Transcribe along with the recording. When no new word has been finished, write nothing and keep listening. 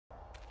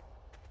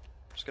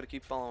Just gotta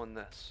keep following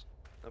this.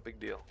 No big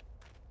deal.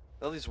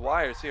 All these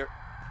wires here.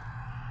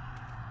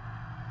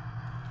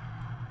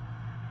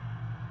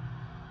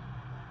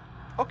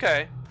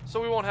 Okay, so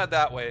we won't head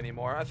that way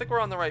anymore. I think we're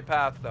on the right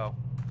path, though.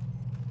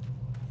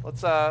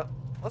 Let's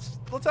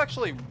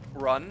actually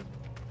run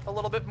a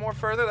little bit more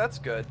further. That's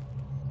good.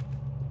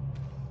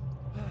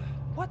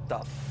 What the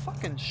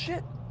fucking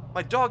shit?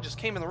 My dog just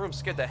came in the room,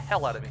 scared the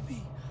hell out of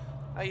me.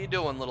 How you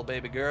doing, little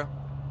baby girl?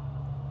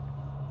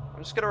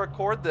 I'm just gonna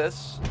record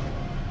this.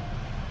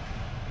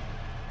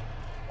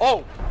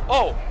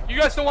 Oh, you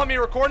guys don't want me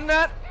recording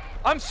that?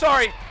 I'm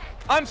sorry.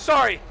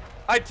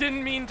 I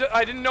didn't mean to,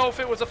 I didn't know if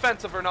it was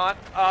offensive or not.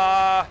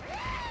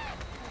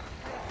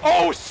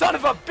 Oh, son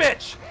of a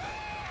bitch!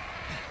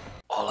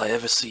 All I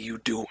ever see you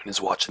doing is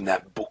watching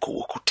that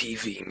Bookoowookoo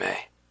TV, man.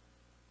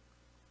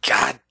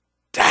 God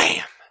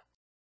damn.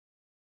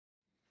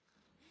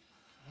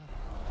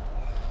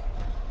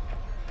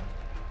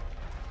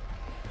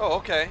 Oh,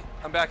 okay.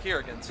 I'm back here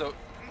again. So,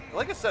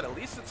 like I said, at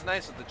least it's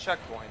nice at the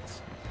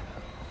checkpoints.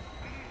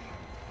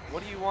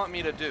 What do you want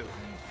me to do?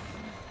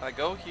 I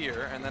go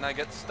here, and then I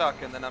get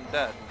stuck, and then I'm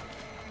dead.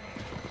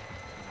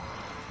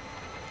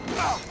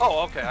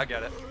 Oh, okay, I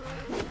get it.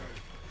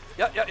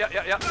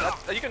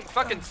 Yeah. You can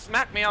fucking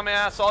smack me on my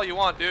ass all you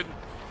want, dude.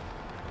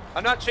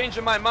 I'm not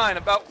changing my mind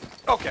about...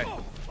 Okay.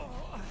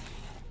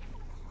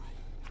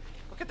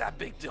 Look at that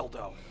big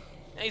dildo.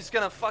 And he's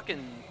gonna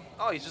fucking...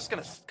 Oh, he's just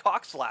gonna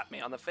cock slap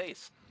me on the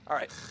face.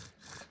 Alright.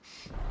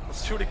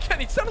 Let's do it again.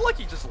 He sounded like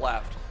he just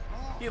laughed.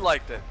 He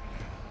liked it.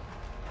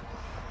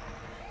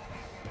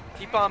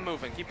 Keep on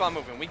moving, keep on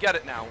moving. We get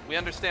it now. We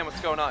understand what's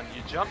going on.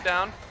 You jump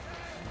down.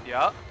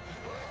 Yup.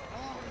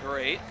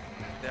 Great.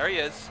 There he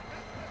is.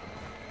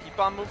 Keep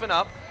on moving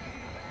up.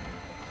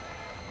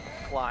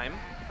 Climb.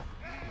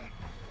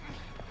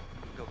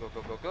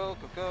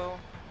 Go.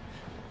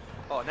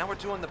 Oh, now we're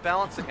doing the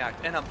balancing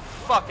act, and I'm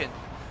fucking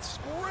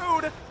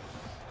screwed.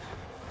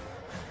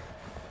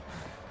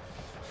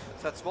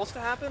 Is that supposed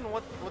to happen?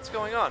 What's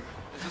going on?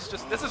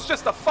 This is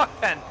just a fuck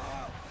pen.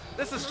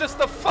 This is just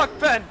a fuck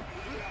pen.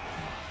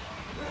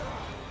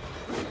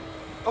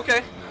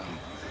 Okay.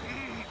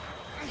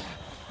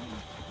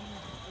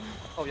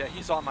 Oh yeah,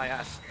 he's on my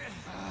ass.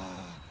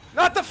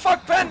 Not the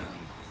fuck pen!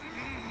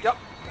 Yep,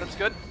 that's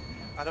good.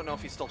 I don't know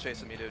if he's still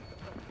chasing me, dude.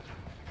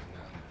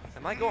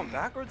 Am I going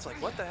backwards?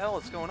 Like, what the hell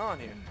is going on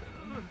here?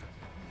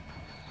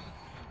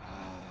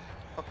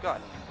 Oh god.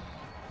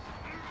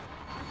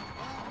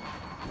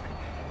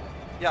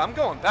 Yeah, I'm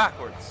going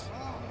backwards.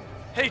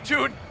 Hey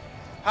dude!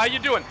 How you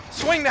doing?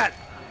 Swing that!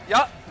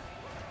 Yup.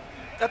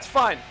 That's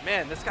fine.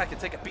 Man, this guy can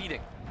take a beating.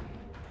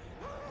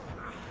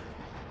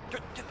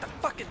 Get the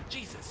fucking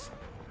Jesus.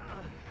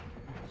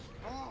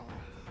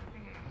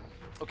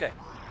 Okay.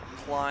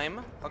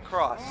 Climb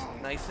across.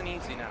 Nice and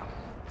easy now.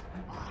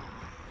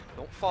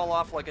 Don't fall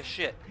off like a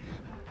shit.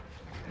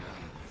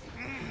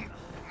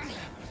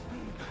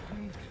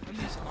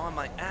 He's on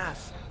my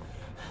ass.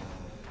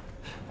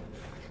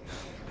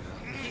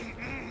 Keep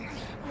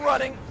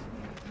running.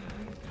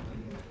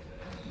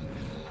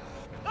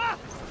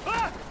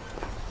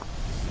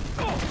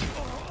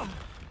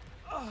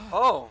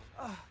 Oh.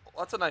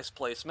 Well, that's a nice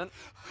placement.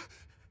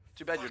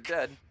 Too bad you're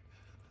dead.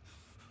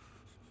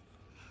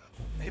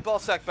 Hey,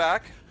 Ballsack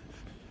back.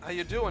 How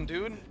you doing,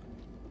 dude?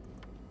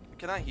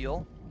 Can I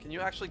heal? Can you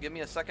actually give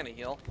me a second to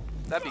heal?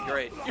 That'd be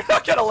great. You're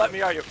not gonna let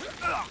me, are you?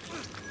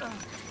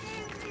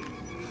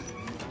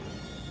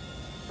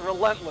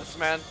 Relentless,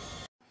 man.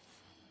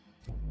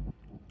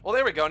 Well,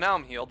 there we go. Now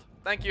I'm healed.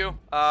 Thank you.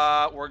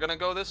 We're gonna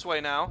go this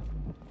way now.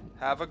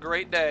 Have a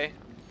great day.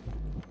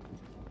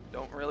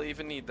 Don't really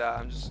even need that.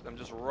 I'm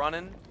just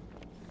running.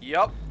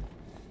 Yup.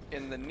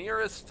 In the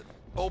nearest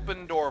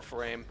open door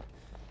frame.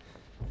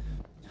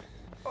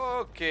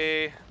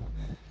 Okay.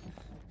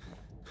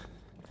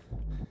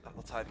 Oh,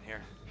 let's hide in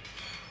here.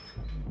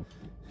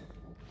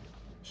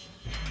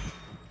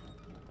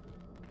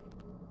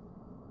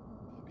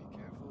 Be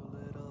careful,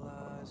 little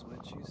eyes,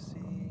 what you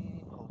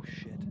see. Oh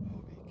shit.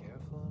 Oh, be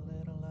careful,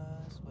 little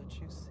eyes, what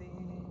you see.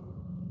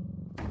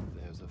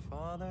 There's a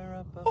father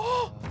up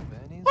above,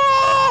 and he's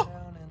looking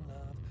down in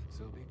love.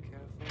 So be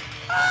careful.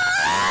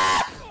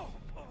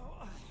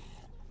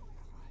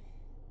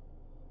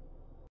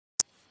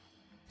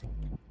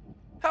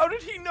 How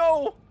did he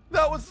know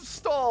that was the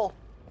stall?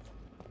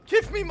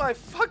 Give me my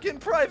fucking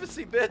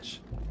privacy, bitch.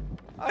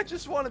 I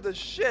just wanted the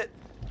shit.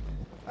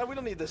 We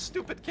don't need this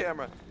stupid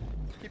camera.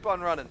 Keep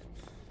on running.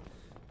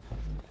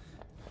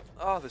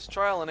 Oh, this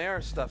trial and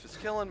error stuff is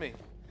killing me.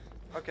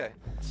 Okay,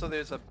 so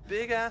there's a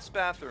big ass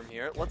bathroom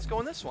here. Let's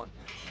go in this one.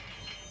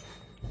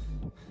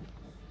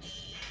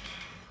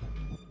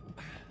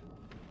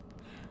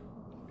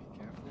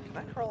 Can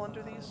I crawl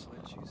under these?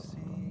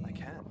 I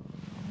can.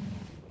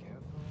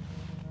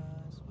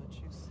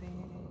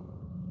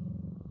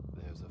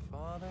 There's a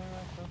father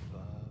up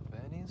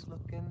above, and he's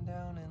looking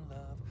down in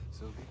love.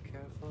 So be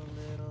careful,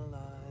 little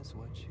eyes,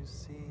 what you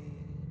see.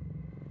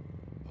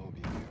 Oh,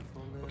 be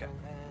careful, little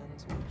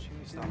hands, what you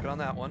He's do. knocking on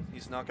that one.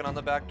 He's knocking on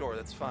the back door.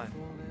 That's fine.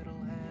 Careful,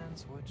 little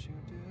hands, what you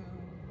do.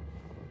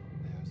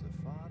 There's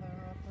a father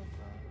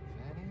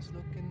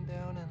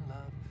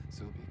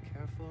So be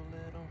careful,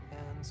 little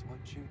hands, what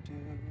you do.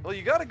 Well,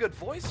 you got a good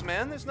voice,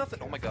 man. There's nothing.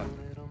 Oh my god.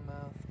 Little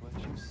mouth, what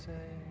you say.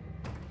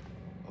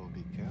 Oh,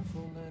 be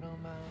careful, little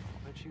mouth,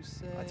 what you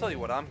say. I tell you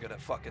what I'm gonna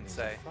fucking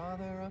say.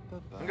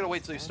 I'm gonna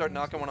wait till you start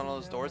knocking on one of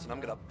those doors and I'm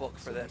gonna book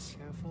for this.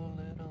 Be careful,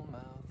 little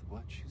mouth,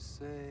 what you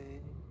say.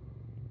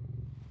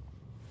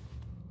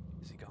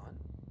 Is he gone?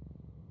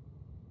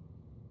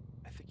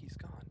 I think he's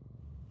gone.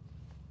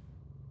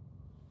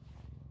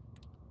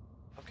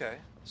 Okay,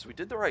 so we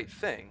did the right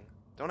thing.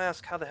 Don't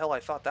ask how the hell I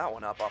thought that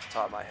one up off the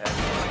top of my head.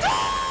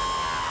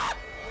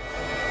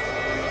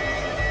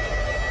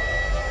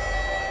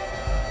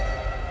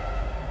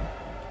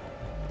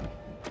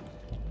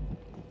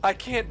 I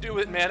can't do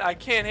it, man. I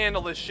can't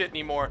handle this shit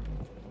anymore.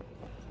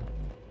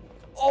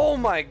 Oh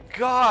my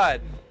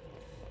god!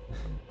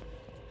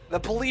 The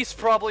police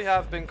probably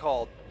have been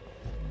called.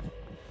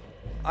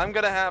 I'm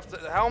gonna have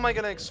to... How am I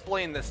gonna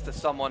explain this to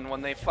someone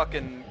when they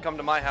fucking come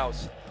to my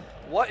house?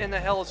 What in the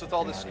hell is with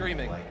all this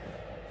screaming?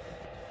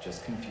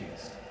 Just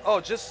confused.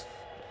 Oh, just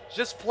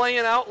playing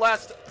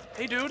Outlast.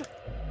 Hey, dude.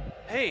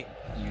 Hey.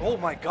 Oh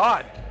my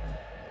god.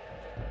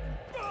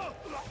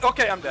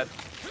 Okay, I'm dead.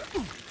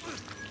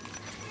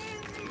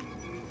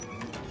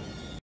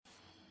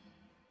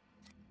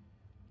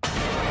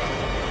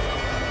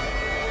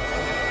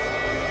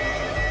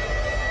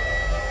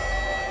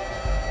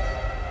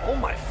 Oh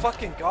my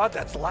fucking god,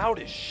 that's loud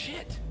as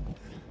shit.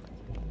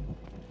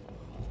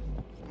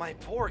 My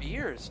poor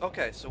ears.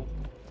 Okay, so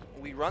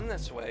we run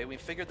this way. We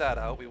figured that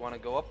out. We want to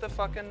go up the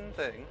fucking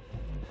thing.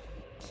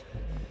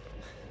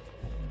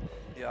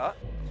 Yeah,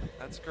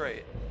 that's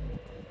great.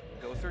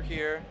 Go through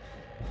here.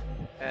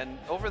 And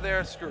over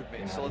there screwed me,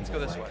 so let's go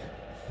this way.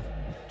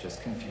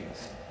 Just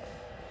confused.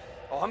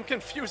 Oh, I'm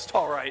confused,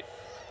 alright.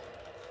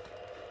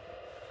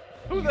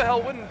 Who the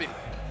hell wouldn't be?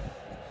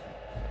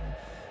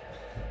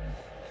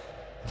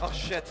 Oh,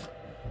 shit.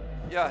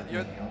 Yeah,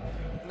 you're...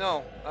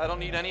 No, I don't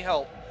need any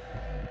help.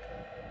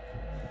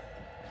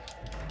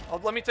 Oh,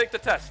 let me take the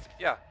test.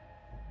 Yeah.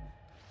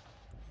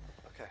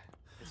 Okay.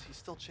 Is he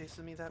still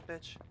chasing me, that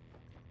bitch?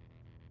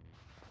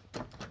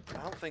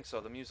 I don't think so.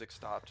 The music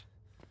stopped.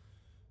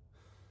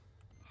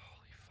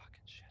 Holy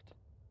fucking shit.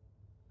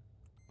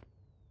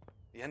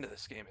 The end of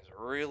this game is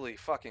really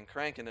fucking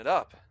cranking it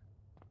up.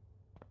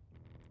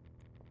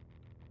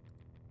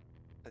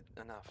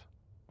 Enough.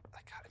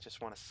 I just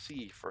want to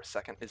see for a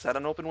second. Is that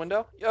an open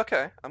window? Yeah,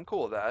 okay. I'm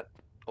cool with that.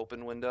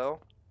 Open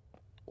window.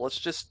 Let's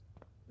just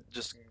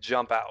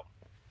jump out.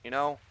 You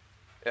know?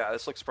 Yeah,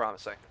 this looks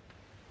promising.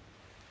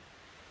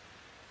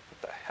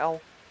 What the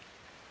hell?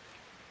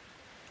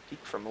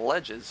 Peek from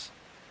ledges.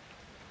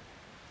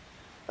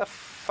 The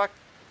fuck?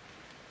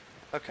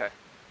 Okay.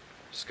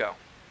 Just go.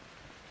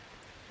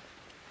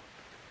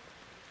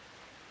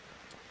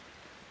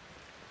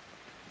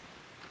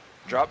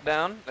 Drop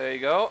down. There you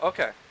go.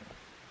 Okay.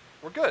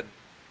 We're good.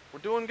 We're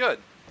doing good.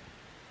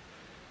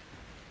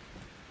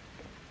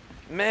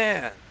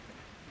 Man.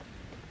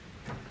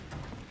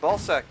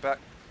 Ballsack back.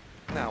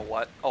 Now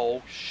what?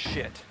 Oh,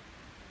 shit.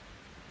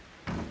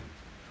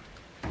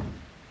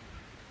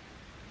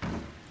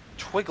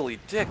 Twiggly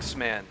dicks,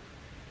 man.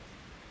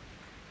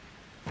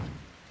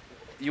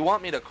 You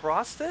want me to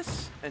cross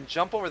this and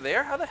jump over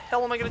there? How the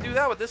hell am I going to do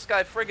that with this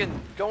guy friggin'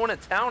 going to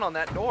town on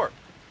that door?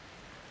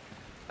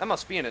 That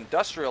must be an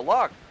industrial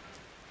lock.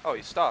 Oh,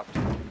 he stopped.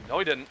 No,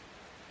 he didn't.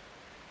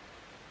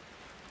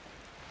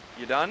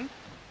 You done?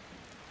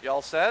 You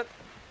all set?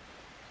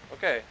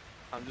 Okay,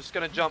 I'm just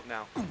going to jump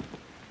now.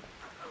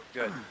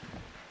 Good.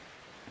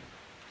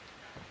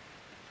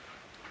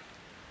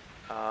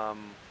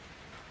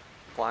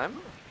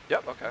 Climb?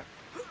 Yep, okay.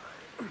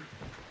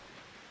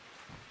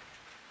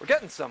 We're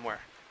getting somewhere.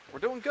 We're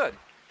doing good.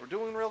 We're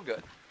doing real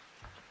good.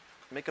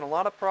 Making a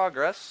lot of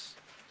progress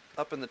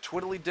up in the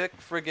twiddly dick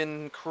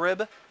friggin'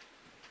 crib,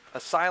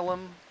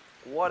 asylum,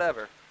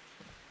 whatever.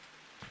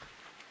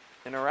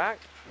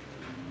 Interact.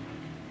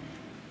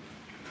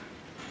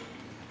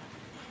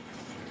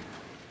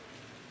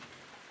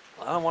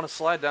 I don't want to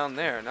slide down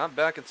there, not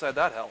back inside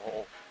that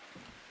hellhole.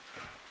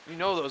 You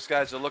know those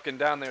guys are looking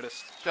down there to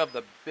shove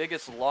the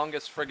biggest,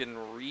 longest friggin'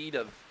 reed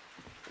of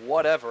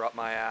whatever up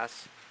my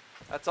ass.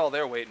 That's all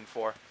they're waiting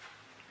for.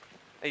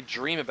 They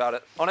dream about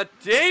it on a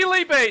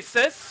daily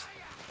basis.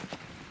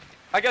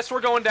 I guess we're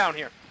going down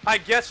here. I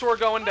guess we're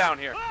going down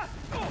here.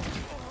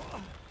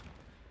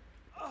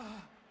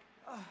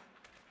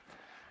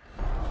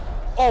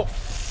 Oh,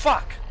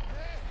 fuck.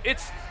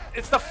 It's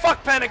the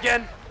fuck pen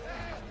again.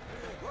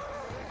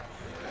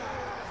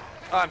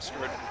 I'm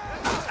screwed.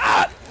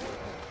 Ah!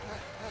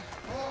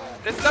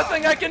 There's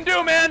nothing I can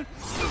do, man!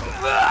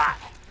 Ah!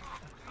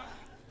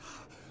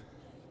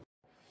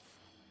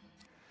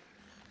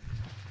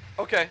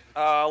 Okay,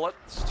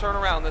 let's turn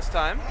around this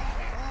time.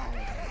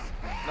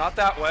 Not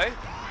that way.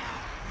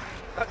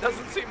 That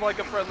doesn't seem like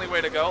a friendly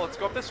way to go. Let's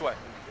go up this way.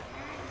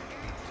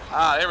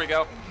 Ah, there we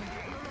go.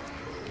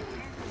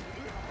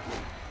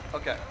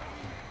 Okay.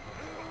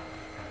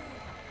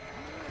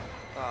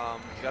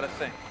 You gotta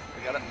think.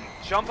 We gotta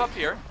jump up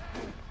here.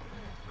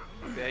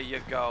 There you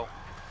go.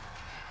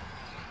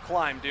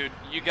 climb, dude.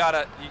 You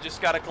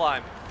just gotta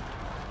climb.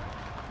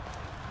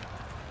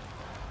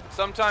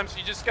 Sometimes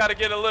you just gotta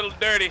get a little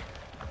dirty.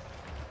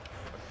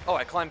 Oh,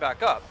 I climbed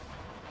back up.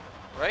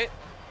 Right?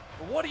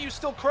 What are you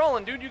still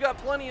crawling, dude? You got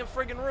plenty of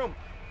friggin' room.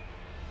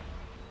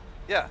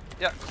 Yeah,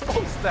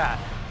 close that.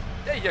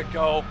 There you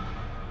go.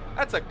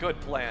 That's a good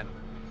plan.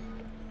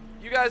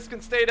 You guys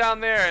can stay down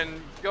there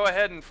and go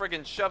ahead and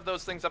friggin' shove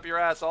those things up your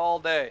ass all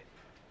day.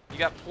 You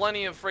got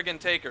plenty of friggin'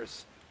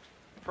 takers.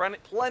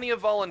 Plenty of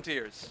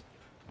volunteers.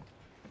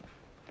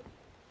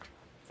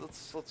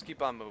 Let's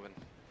keep on moving.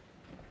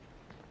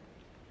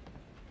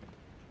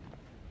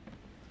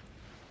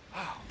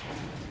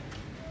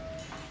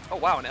 Oh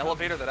wow, an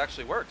elevator that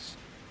actually works.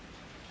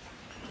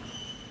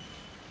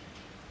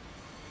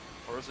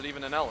 Or is it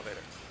even an elevator?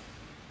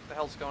 What the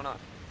hell's going on?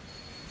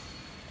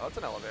 Oh, it's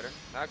an elevator.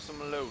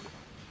 Maximum load.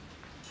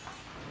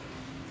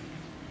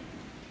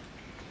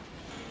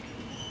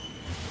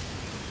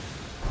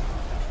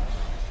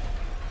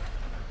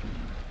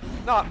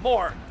 Not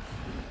more.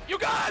 You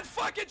guys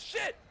fucking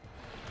shit!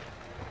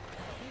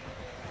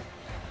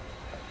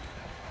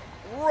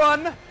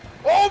 Run!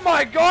 Oh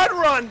my god,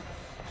 run!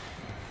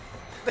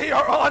 They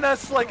are on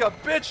us like a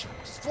bitch.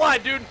 Just fly,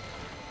 dude.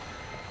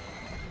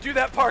 Do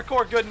that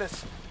parkour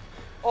goodness.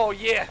 Oh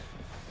yeah.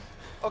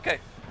 Okay.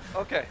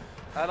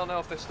 I don't know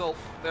if they're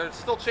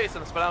still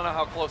chasing us, but I don't know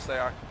how close they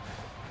are.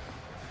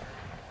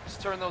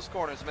 Just turn those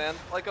corners, man.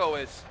 Like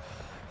always.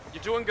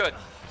 You're doing good.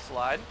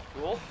 Slide.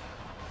 Cool.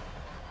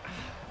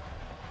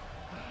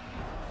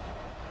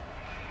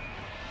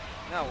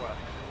 Now what?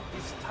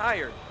 He's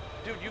tired.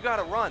 Dude, you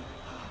gotta run.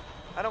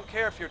 I don't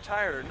care if you're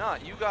tired or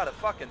not. You gotta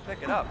fucking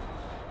pick it up.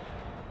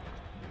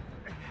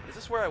 Is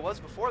this where I was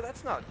before?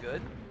 That's not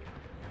good.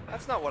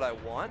 That's not what I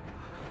want.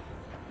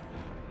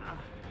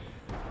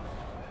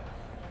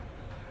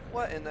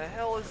 What in the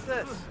hell is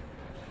this?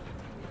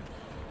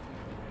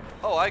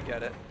 Oh, I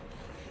get it.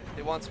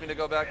 It wants me to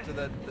go back to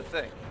the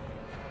thing.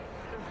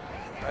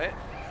 Right?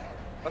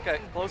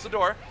 Okay, close the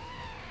door.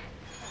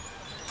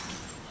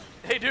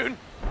 Hey, dude.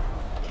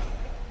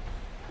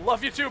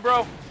 Love you too,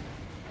 bro.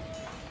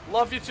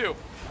 Love you too.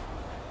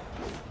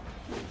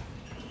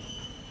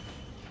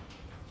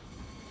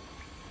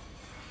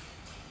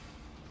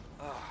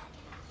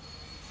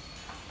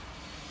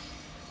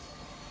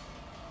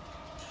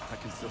 I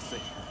can still save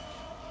her.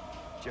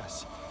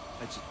 Jess,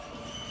 Lynn.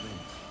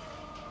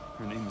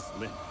 Her name is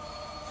Lynn.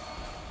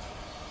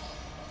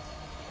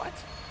 What?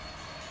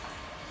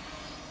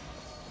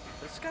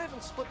 Does this guy have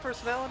a split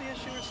personality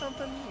issue or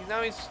something?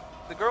 Now he's...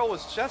 The girl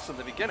was Jess in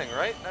the beginning,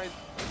 right? Now he's...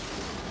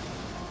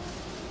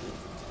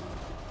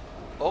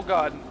 Oh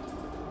god.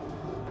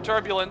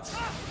 Turbulence.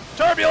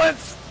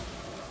 Turbulence!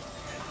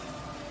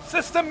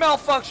 System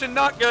malfunction,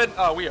 not good.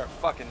 Oh, we are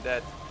fucking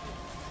dead.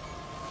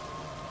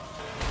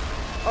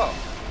 Oh.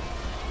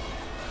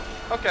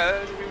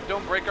 Okay, we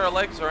don't break our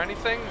legs or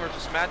anything. We're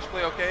just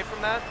magically okay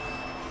from that.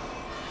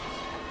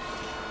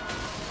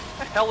 What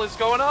the hell is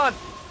going on?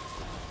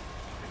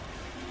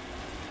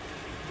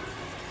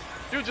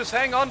 Dude, just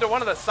hang on to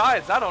one of the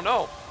sides. I don't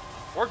know.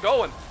 We're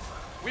going.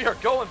 We are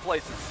going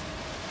places.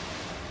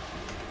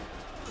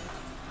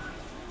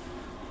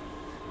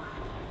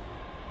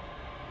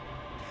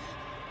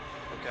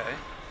 Okay.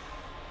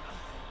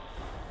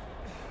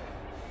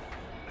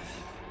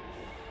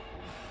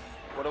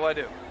 What do I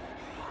do?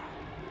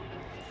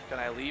 Can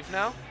I leave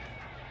now?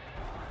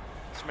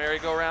 This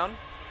merry-go-round?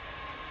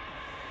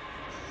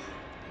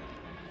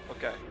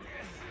 Okay.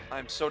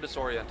 I'm so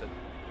disoriented.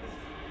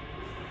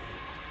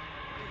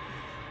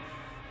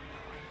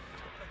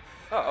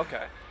 Oh,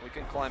 okay. We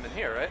can climb in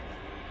here,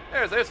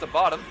 right? There's the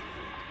bottom.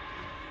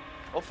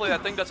 Hopefully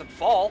that thing doesn't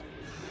fall.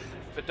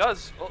 If it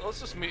does, well, let's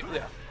just meet.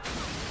 Yeah.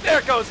 There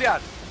it goes, yeah.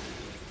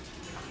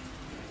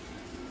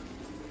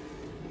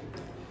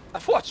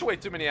 I've watched way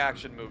too many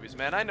action movies,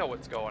 man. I know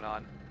what's going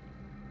on.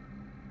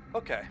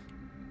 Okay.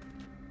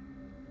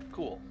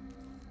 Cool.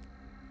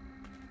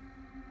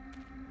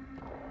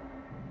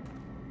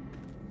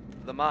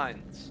 The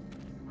mines.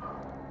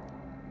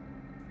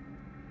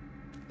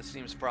 This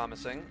seems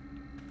promising.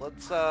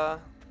 Let's, the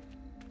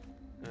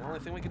only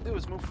thing we can do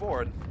is move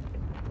forward.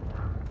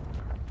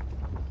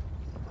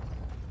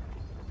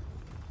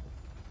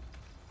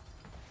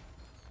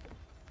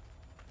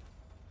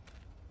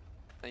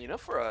 And you know,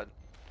 for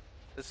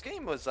this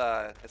game was,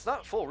 it's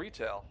not full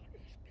retail.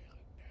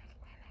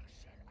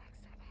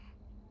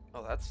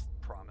 Oh, that's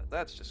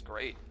that's just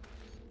great.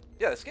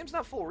 Yeah, this game's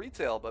not full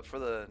retail, but for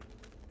the,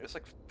 it's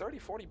like 30,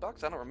 40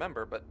 bucks, I don't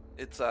remember, but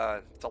it's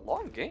a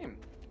long game.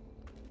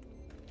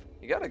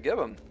 You gotta give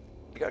them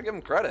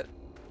credit.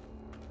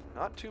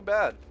 Not too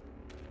bad.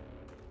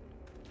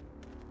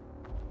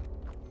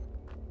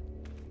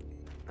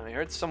 I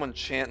heard someone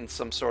chanting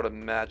some sort of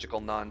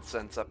magical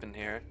nonsense up in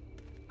here.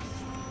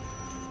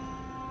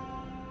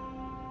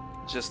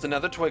 Just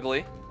another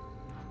Twiggly.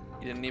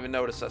 You didn't even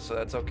notice us, so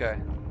that's okay.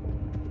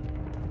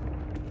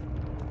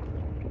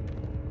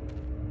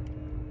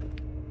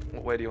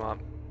 What way do you want?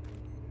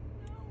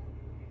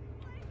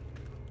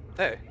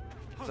 Hey,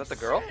 is that the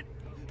girl?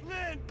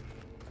 Lynn!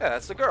 Yeah,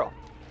 that's the girl.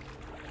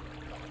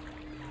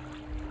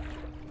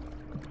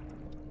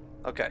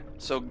 Okay,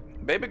 so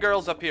baby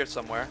girl's up here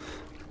somewhere.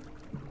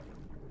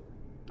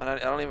 And I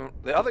don't even...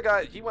 The other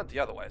guy, he went the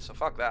other way, so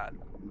fuck that.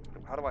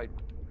 How do I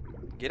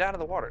get out of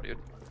the water, dude?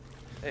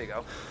 There you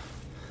go.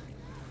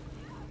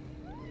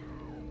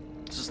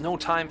 This is no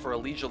time for a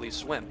leisurely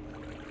swim.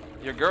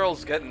 Your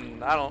girl's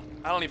getting... I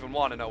don't even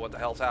want to know what the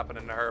hell's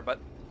happening to her, but...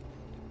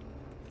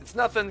 It's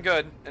nothing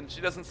good, and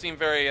she doesn't seem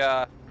very,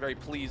 very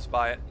pleased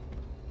by it.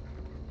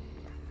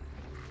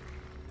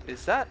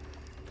 Is that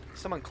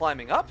someone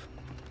climbing up?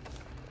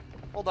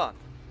 Hold on.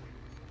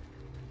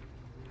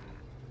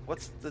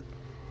 What's the...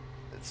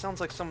 It sounds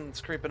like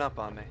someone's creeping up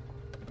on me.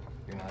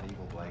 You're not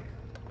evil, Blake.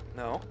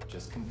 No.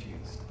 Just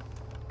confused.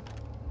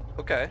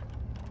 Okay.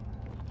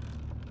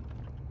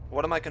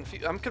 What am I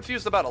confused? I'm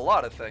confused about a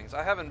lot of things.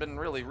 I haven't been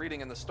really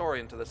reading in the story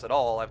into this at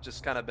all. I've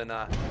just kind of been,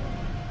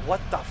 What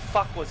the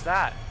fuck was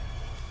that?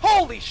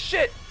 Holy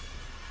shit!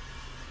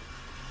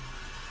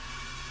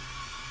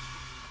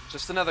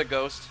 Just another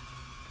ghost.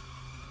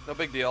 No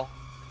big deal.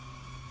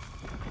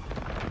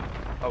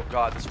 Oh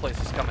god, this place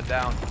is coming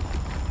down.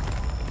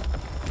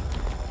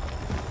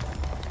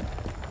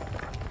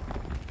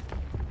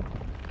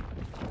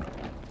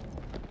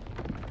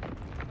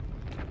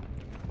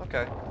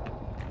 Okay.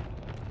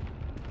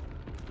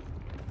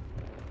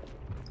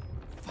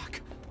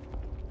 Fuck.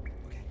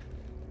 Okay.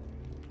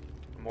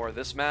 More of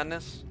this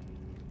madness?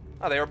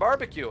 Oh, they were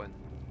barbecuing.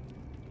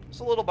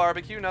 Just a little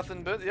barbecue,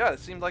 nothing but... Yeah, it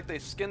seemed like they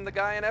skinned the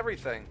guy and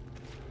everything.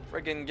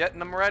 Friggin'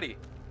 getting him ready.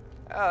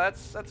 Oh,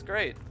 that's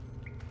great.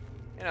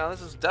 You know,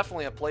 this is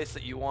definitely a place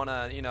that you want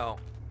to, you know,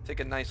 take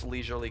a nice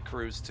leisurely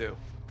cruise to.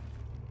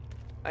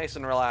 Nice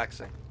and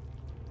relaxing.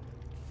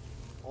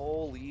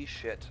 Holy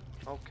shit.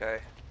 Okay.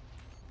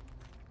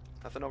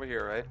 Nothing over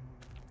here, right?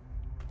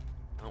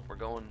 Oh, we're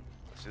going...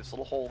 See this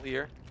little hole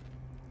here?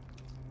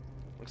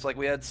 Looks like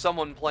we had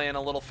someone playing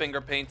a little finger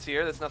paints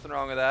here. There's nothing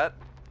wrong with that.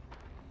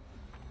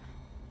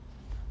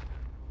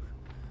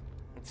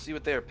 Let's see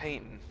what they're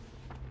painting.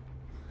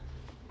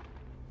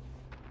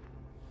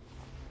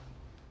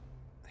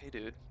 Hey,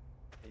 dude.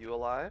 Are you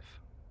alive?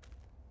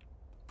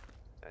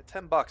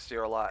 $10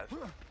 you're alive.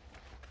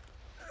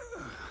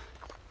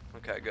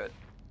 Okay, good.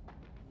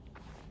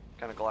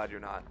 Kinda glad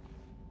you're not.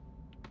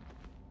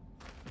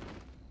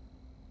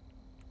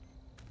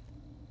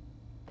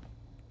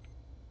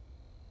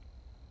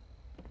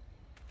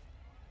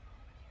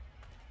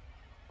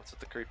 What's with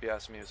the creepy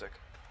ass music?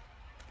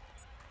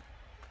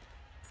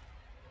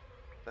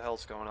 What the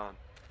hell's going on?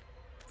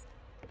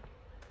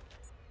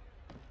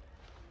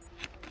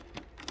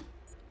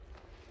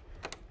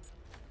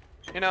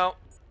 You know,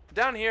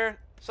 down here,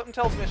 something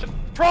tells me I should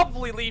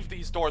probably leave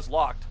these doors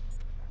locked.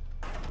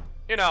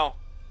 You know,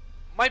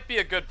 might be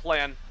a good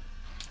plan.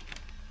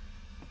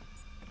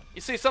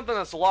 You see something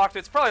that's locked,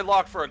 it's probably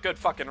locked for a good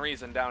fucking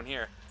reason down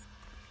here.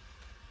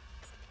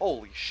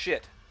 Holy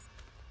shit.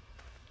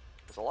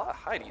 There's a lot of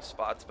hidey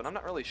spots, but I'm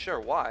not really sure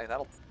why.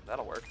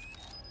 That'll work.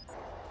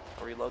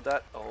 I'll reload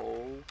that.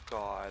 Oh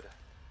god.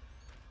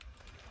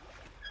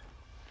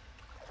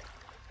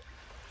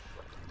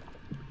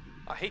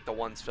 I hate the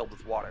ones filled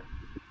with water.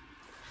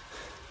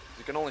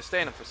 You can only stay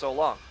in them for so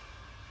long.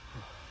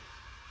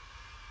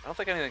 I don't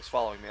think anything's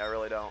following me, I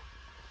really don't.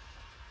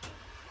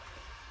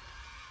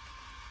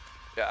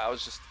 Yeah, I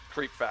was just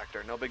creep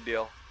factor, no big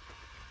deal.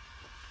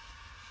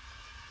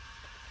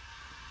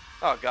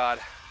 Oh god.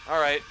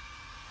 Alright.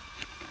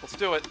 Let's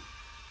do it.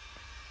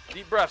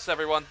 Deep breaths,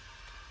 everyone.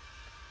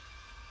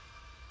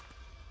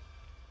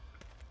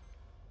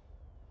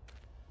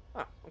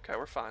 Oh, okay,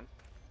 we're fine.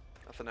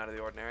 Nothing out of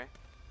the ordinary.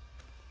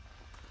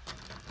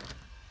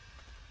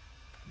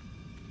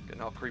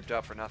 Getting all creeped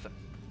out for nothing.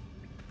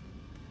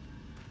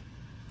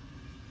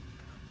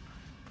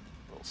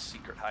 Little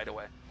secret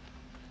hideaway.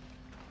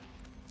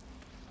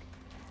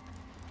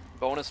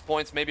 Bonus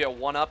points, maybe a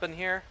 1-up in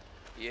here?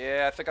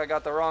 Yeah, I think I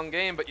got the wrong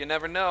game, but you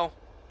never know.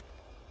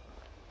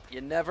 You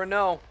never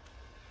know.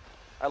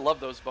 I love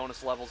those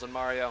bonus levels in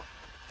Mario.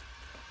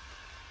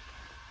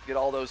 Get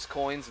all those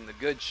coins and the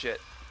good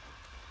shit.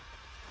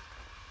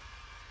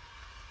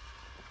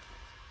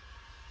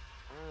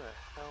 Where the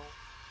hell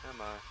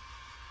am I?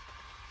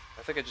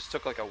 I think I just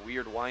took like a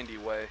weird windy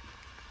way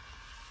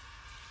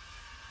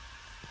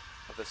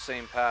of the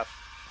same path.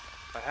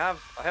 I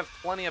have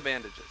plenty of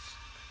bandages.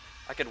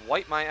 I could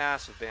wipe my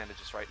ass with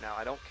bandages right now.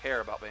 I don't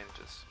care about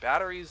bandages.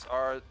 Batteries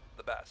are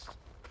the best.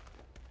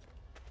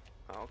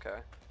 Oh, okay.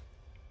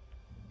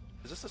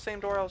 Is this the same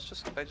door I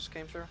just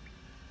came through?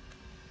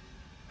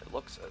 It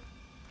looks it.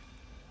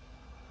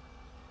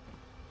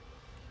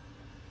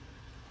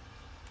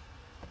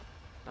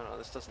 No,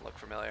 this doesn't look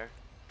familiar.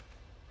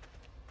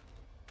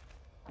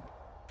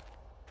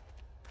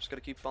 Just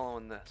gotta keep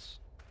following this.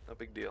 No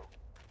big deal.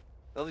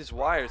 All these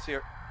wires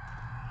here.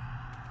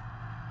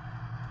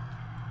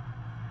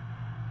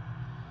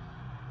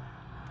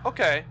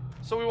 Okay,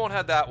 so we won't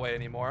head that way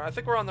anymore. I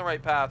think we're on the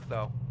right path,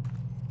 though.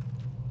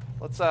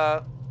 Let's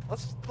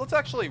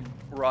actually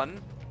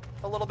run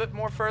a little bit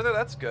more further.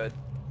 That's good.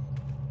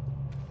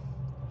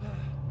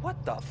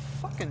 What the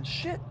fucking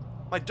shit?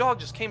 My dog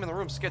just came in the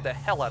room, scared the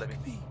hell out of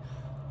me.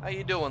 How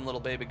you doing,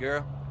 little baby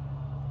girl?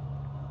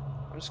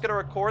 I'm just gonna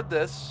record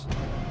this.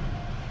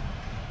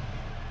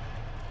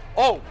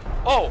 Oh!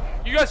 Oh!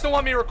 You guys don't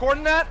want me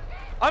recording that?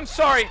 I'm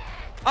sorry.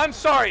 I'm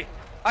sorry.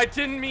 I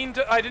didn't mean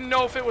to. I didn't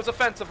know if it was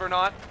offensive or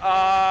not.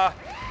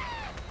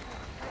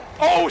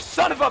 Oh,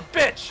 son of a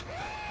bitch!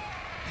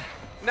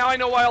 Now I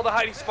know why all the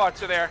hiding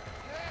spots are there.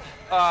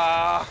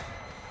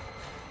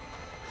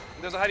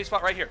 There's a hiding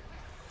spot right here.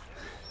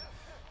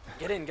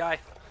 Get in, guy.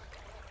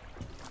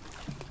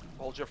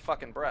 Hold your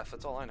fucking breath.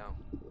 That's all I know.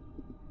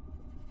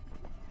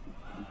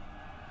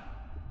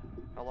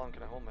 How long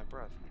can I hold my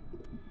breath?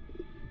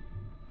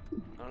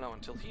 I don't know.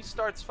 Until he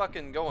starts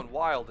fucking going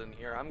wild in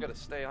here, I'm gonna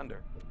stay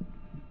under.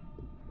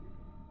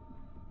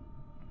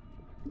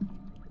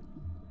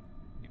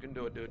 You can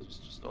do it, dude.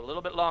 Just a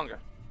little bit longer.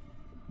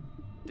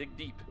 Dig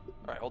deep.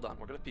 Alright, hold on.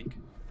 We're gonna peek. Okay,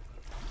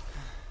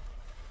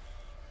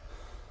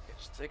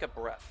 just take a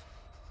breath.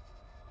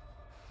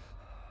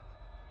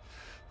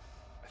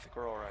 I think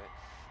we're alright.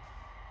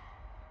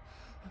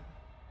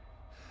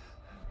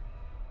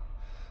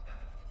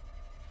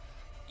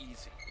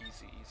 Easy,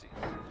 easy, easy.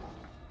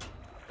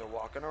 They're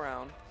walking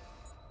around.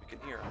 We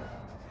can hear them.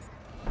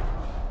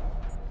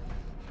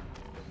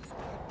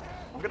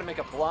 I'm gonna make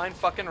a blind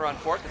fucking run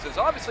for it because there's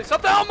obviously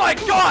something. Oh my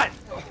god!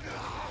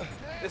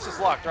 This is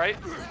locked, right?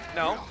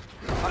 No.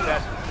 I'm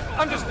dead.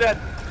 I'm just dead.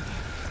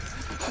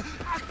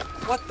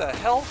 What the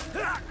hell?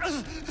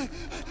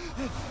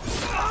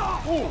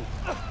 Ooh.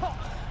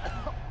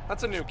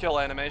 That's a new kill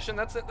animation.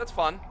 That's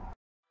fun.